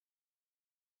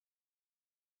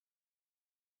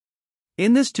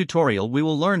In this tutorial we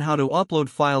will learn how to upload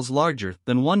files larger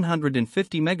than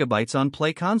 150 megabytes on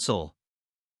Play Console.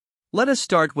 Let us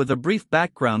start with a brief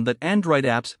background that Android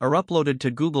apps are uploaded to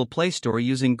Google Play Store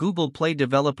using Google Play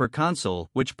Developer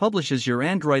Console, which publishes your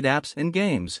Android apps and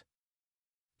games.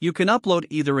 You can upload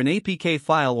either an APK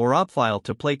file or OP file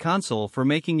to Play Console for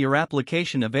making your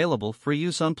application available for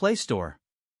use on Play Store.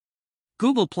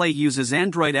 Google Play uses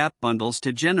Android app bundles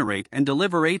to generate and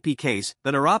deliver APKs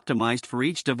that are optimized for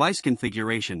each device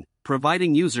configuration,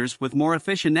 providing users with more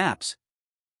efficient apps.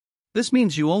 This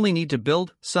means you only need to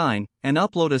build, sign, and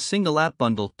upload a single app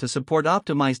bundle to support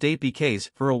optimized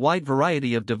APKs for a wide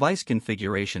variety of device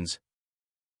configurations.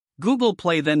 Google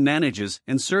Play then manages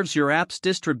and serves your app's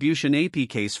distribution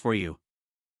APKs for you.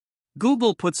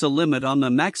 Google puts a limit on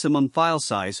the maximum file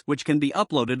size which can be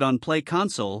uploaded on Play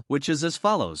Console, which is as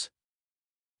follows.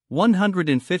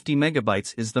 150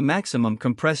 megabytes is the maximum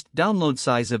compressed download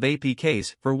size of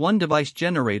APKs for one device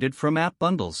generated from app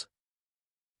bundles.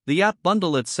 The app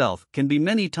bundle itself can be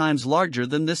many times larger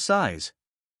than this size.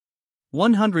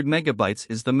 100 megabytes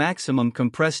is the maximum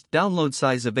compressed download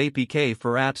size of APK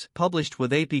for apps published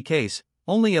with APKs,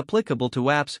 only applicable to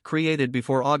apps created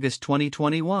before August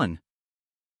 2021.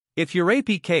 If your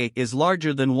APK is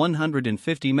larger than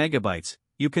 150 megabytes,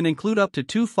 you can include up to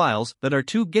 2 files that are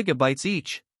 2 gigabytes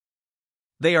each.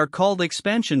 They are called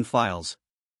expansion files.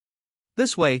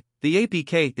 This way, the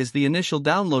APK is the initial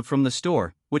download from the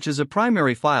store, which is a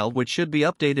primary file which should be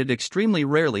updated extremely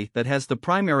rarely that has the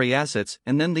primary assets,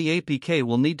 and then the APK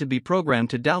will need to be programmed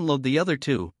to download the other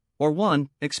 2, or 1,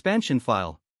 expansion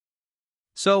file.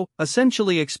 So,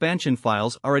 essentially expansion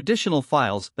files are additional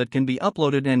files that can be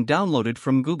uploaded and downloaded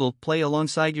from Google Play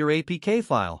alongside your APK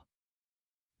file.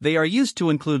 They are used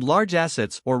to include large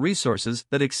assets or resources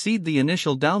that exceed the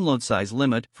initial download size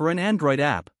limit for an Android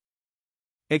app.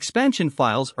 Expansion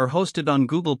files are hosted on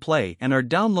Google Play and are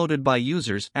downloaded by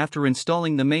users after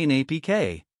installing the main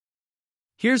APK.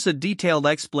 Here's a detailed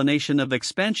explanation of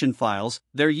expansion files,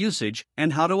 their usage,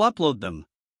 and how to upload them.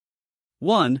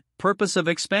 1. Purpose of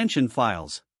expansion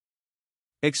files.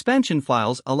 Expansion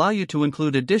files allow you to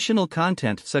include additional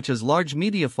content such as large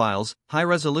media files,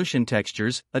 high-resolution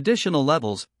textures, additional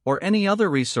levels, or any other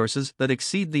resources that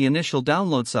exceed the initial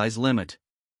download size limit.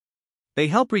 They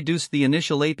help reduce the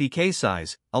initial APK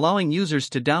size, allowing users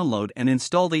to download and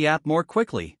install the app more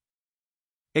quickly.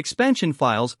 Expansion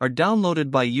files are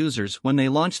downloaded by users when they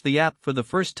launch the app for the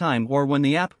first time or when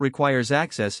the app requires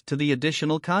access to the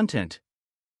additional content.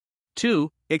 2.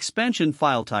 Expansion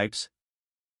file types.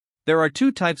 There are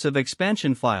 2 types of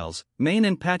expansion files, main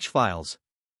and patch files.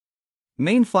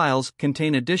 Main files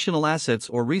contain additional assets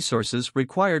or resources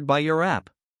required by your app.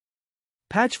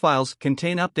 Patch files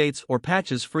contain updates or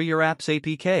patches for your app's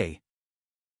APK.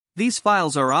 These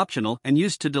files are optional and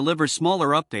used to deliver smaller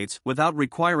updates without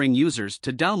requiring users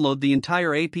to download the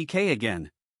entire APK again.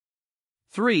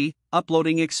 3.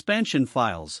 Uploading expansion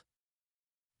files.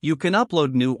 You can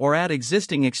upload new or add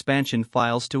existing expansion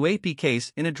files to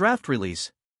APKs in a draft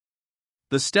release.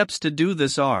 The steps to do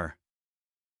this are: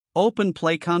 open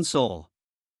Play Console.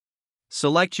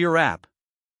 Select your app.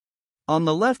 On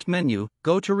the left menu,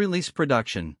 go to Release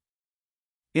Production.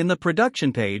 In the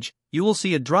Production page, you will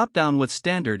see a drop-down with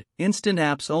Standard, Instant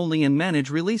Apps Only and Manage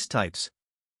Release Types.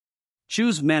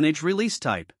 Choose Manage Release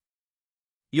Type.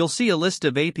 You'll see a list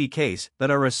of APKs that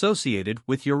are associated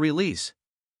with your release.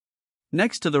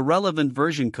 Next to the relevant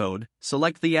version code,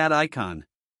 select the Add icon.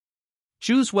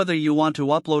 Choose whether you want to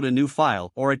upload a new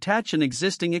file or attach an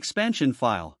existing expansion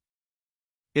file.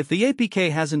 If the APK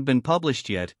hasn't been published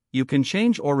yet, you can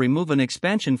change or remove an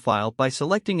expansion file by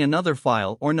selecting another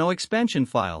file or no expansion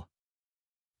file.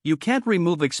 You can't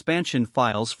remove expansion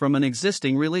files from an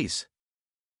existing release.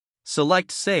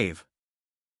 Select Save.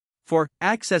 For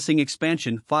accessing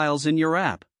expansion files in your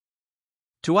app.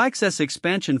 To access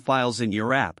expansion files in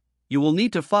your app, you will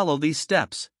need to follow these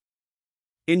steps.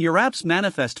 In your app's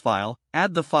manifest file,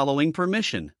 add the following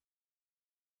permission.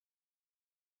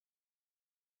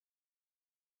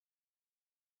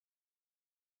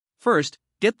 First,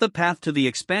 get the path to the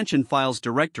expansion files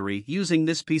directory using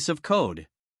this piece of code.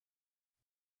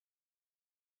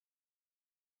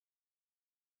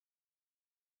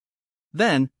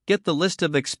 Then, get the list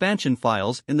of expansion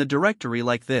files in the directory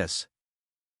like this.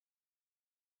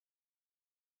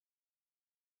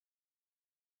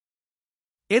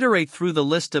 Iterate through the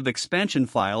list of expansion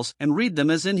files and read them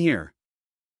as in here.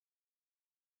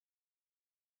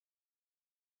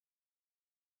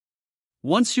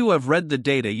 Once you have read the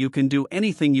data, you can do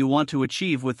anything you want to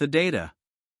achieve with the data.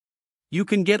 You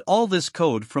can get all this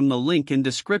code from the link in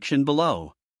description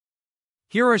below.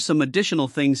 Here are some additional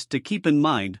things to keep in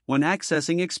mind when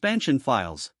accessing expansion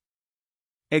files.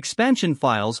 Expansion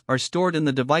files are stored in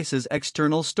the device's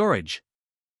external storage.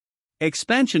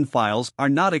 Expansion files are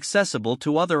not accessible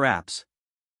to other apps.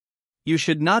 You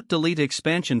should not delete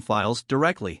expansion files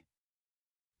directly.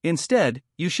 Instead,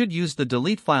 you should use the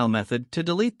delete file method to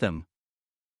delete them.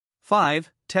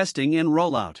 5. Testing and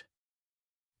rollout.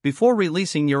 Before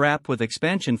releasing your app with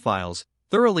expansion files,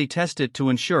 thoroughly test it to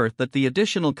ensure that the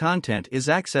additional content is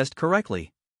accessed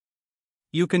correctly.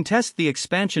 You can test the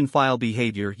expansion file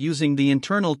behavior using the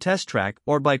internal test track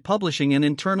or by publishing an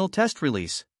internal test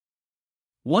release.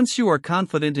 Once you are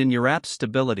confident in your app's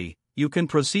stability, you can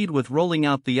proceed with rolling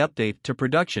out the update to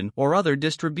production or other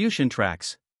distribution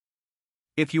tracks.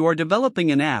 If you are developing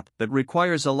an app that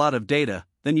requires a lot of data,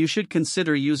 then you should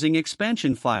consider using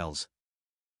expansion files.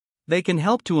 They can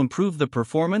help to improve the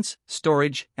performance,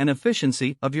 storage, and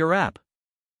efficiency of your app.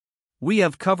 We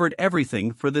have covered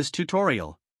everything for this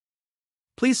tutorial.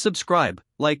 Please subscribe,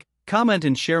 like, comment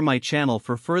and share my channel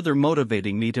for further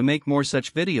motivating me to make more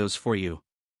such videos for you.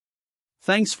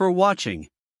 Thanks for watching.